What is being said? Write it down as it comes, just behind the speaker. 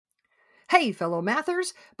Hey, fellow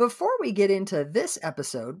mathers, before we get into this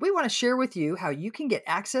episode, we want to share with you how you can get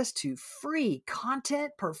access to free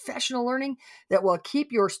content, professional learning that will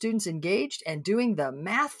keep your students engaged and doing the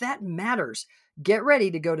math that matters. Get ready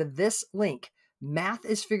to go to this link,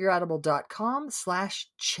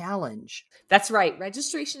 mathisfigureoutable.com/challenge. That's right.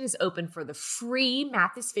 Registration is open for the free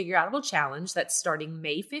Math is Figureoutable Challenge that's starting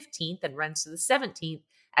May 15th and runs to the 17th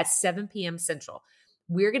at 7 p.m. Central.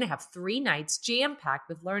 We're going to have 3 nights jam-packed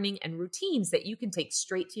with learning and routines that you can take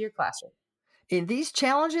straight to your classroom. In these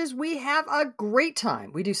challenges, we have a great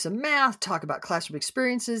time. We do some math, talk about classroom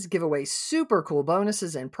experiences, give away super cool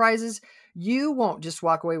bonuses and prizes. You won't just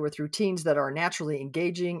walk away with routines that are naturally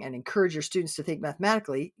engaging and encourage your students to think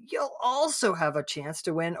mathematically. You'll also have a chance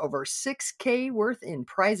to win over $6,000 worth in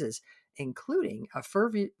prizes, including a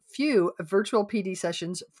few virtual PD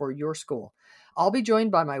sessions for your school. I'll be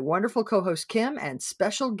joined by my wonderful co-host Kim and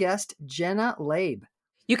special guest Jenna Labe.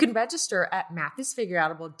 You can register at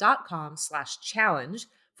mathisfigureoutable.com/challenge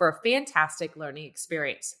for a fantastic learning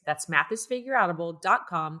experience. That's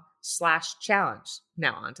mathisfigureoutable.com/challenge.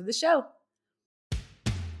 Now on to the show.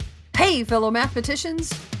 Hey, fellow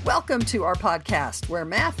mathematicians. Welcome to our podcast where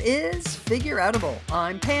math is figureoutable.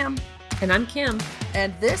 I'm Pam. And I'm Kim.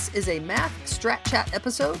 And this is a Math Strat Chat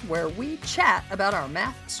episode where we chat about our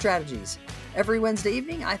math strategies. Every Wednesday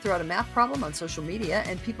evening, I throw out a math problem on social media,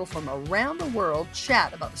 and people from around the world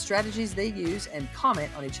chat about the strategies they use and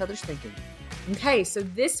comment on each other's thinking. Okay, so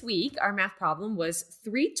this week, our math problem was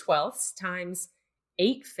 3/12 times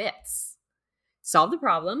 8/5. Solve the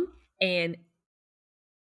problem, and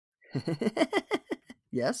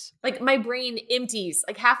yes? Like my brain empties,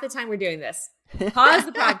 like half the time we're doing this. Pause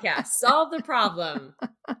the podcast, solve the problem.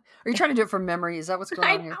 Are you trying to do it from memory? Is that what's going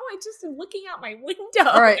on here? I know. I just am looking out my window.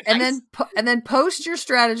 All right, and then post your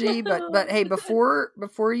strategy. But hey, before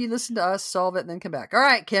you listen to us, solve it and then come back. All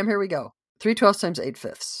right, Kim, here we go. 3/12 times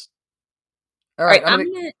 8/5. All right, I'm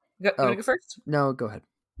gonna go. You want to go first? No, go ahead.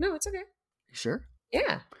 No, it's okay. You sure?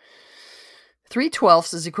 Yeah.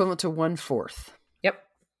 3/12 is equivalent to 1/4. Yep.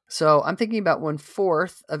 So I'm thinking about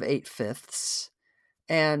 1/4 of 8/5.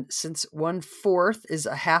 And since 1/4 is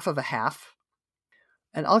a half of a half,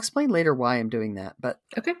 and I'll explain later why I'm doing that, but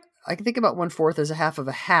okay. I can think about 1/4 as a half of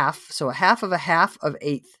a half. So a half of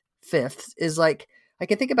 8/5 is like, I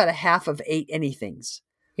can think about a half of 8 anythings.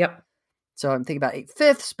 Yep. So I'm thinking about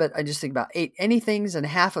 8/5, but I just think about 8 anythings, and a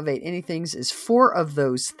half of 8 anythings is 4 of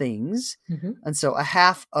those things. Mm-hmm. And so that's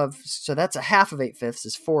a half of 8/5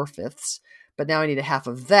 is 4/5. But now I need a half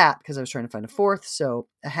of that because I was trying to find a fourth. So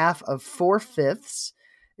a half of 4/5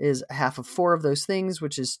 is a half of 4 of those things,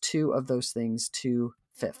 which is 2 of those things,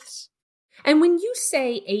 2/5. And when you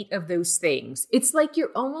say 8 of those things, it's like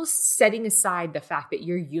you're almost setting aside the fact that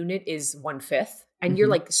your unit is 1/5, and you're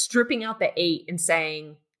like stripping out the 8 and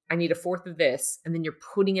saying, I need a fourth of this. And then you're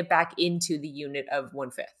putting it back into the unit of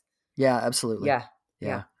 1/5. Yeah, absolutely.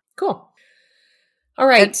 Yeah. Cool. All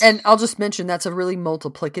right. And I'll just mention that's a really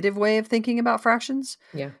multiplicative way of thinking about fractions.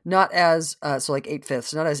 Yeah. Not as, so like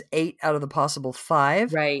 8/5, not as 8 out of the possible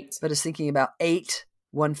 5. Right. But as thinking about 8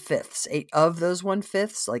 1/5. 8 of those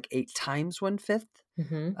 1/5, like 8 times 1/5.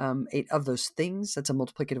 8 of those things. That's a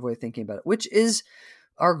multiplicative way of thinking about it, which is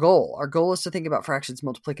our goal. Our goal is to think about fractions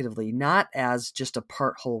multiplicatively, not as just a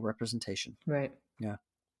part whole representation. Right. Yeah.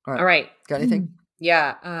 All right. Got anything?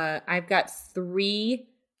 Yeah. I've got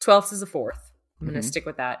 3/12 is a fourth. I'm going to stick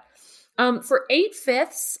with that. For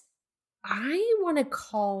 8/5, I want to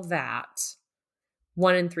call that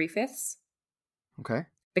 1 3/5. Okay.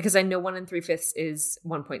 Because I know 1 3/5 is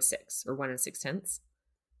 1.6 or 1 6/10.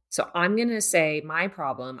 So I'm going to say my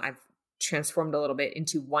problem, I've transformed a little bit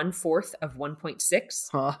into 1/4 of 1.6,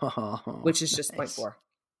 which is just 0.4.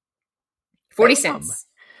 40 cents.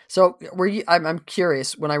 So I'm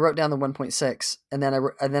curious, when I wrote down the 1.6 and then I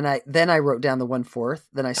wrote down the 1/4,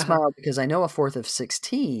 then I smiled because I know a fourth of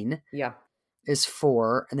 16 is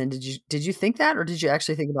 4. And then did you think that, or did you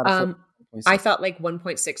actually think about a 4.6? I thought like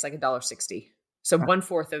 1.6, like $1.60. So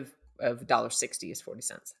 1/4 of $1.60 is 40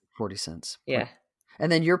 cents. 40 cents. Yeah.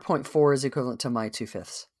 And then your 0.4 is equivalent to my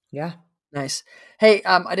 2/5. Yeah. Nice. Hey,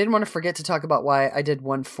 I didn't want to forget to talk about why I did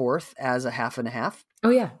 1/4 as a half and a half. Oh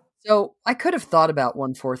yeah. So I could have thought about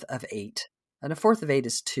 1/4 of 8, and a fourth of 8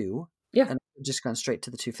 is 2. Yeah. And I've just gone straight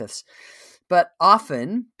to the 2/5. But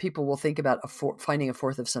often people will think about finding a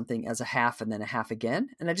fourth of something as a half and then a half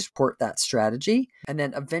again. And I just port that strategy. And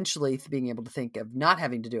then eventually being able to think of not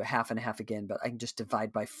having to do a half and a half again, but I can just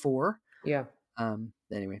divide by 4. Yeah.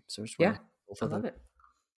 Anyway, so it's I love it.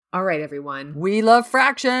 All right, everyone. We love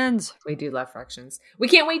fractions. We do love fractions. We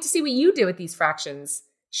can't wait to see what you do with these fractions.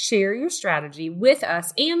 Share your strategy with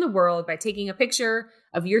us and the world by taking a picture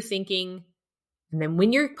of your thinking. And then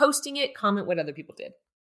when you're posting it, comment what other people did.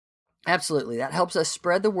 Absolutely. That helps us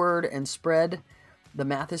spread the word and spread the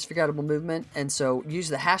Math is Forgettable movement. And so use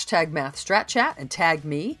the hashtag MathStratChat and tag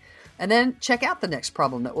me. And then check out the next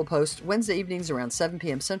problem that we'll post Wednesday evenings around 7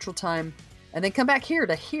 p.m. Central Time. And then come back here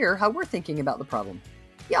to hear how we're thinking about the problem.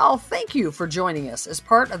 Y'all, thank you for joining us as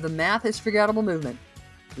part of the Math is Forgettable movement.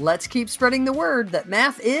 Let's keep spreading the word that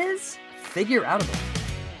math is figure-outable.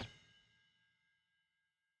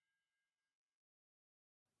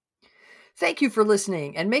 Thank you for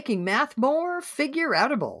listening and making math more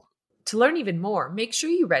figure-outable. To learn even more, make sure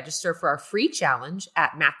you register for our free challenge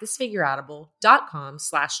at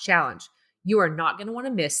mathisfigureoutable.com/challenge. You are not going to want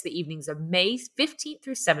to miss the evenings of May 15th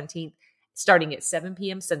through 17th, starting at 7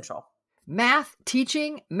 p.m. Central. Math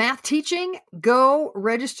teaching, go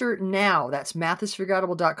register now. That's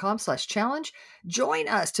mathisfigureoutable.com/challenge. Join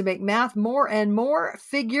us to make math more and more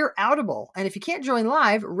figure-outable. And if you can't join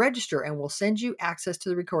live, register and we'll send you access to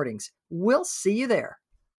the recordings. We'll see you there.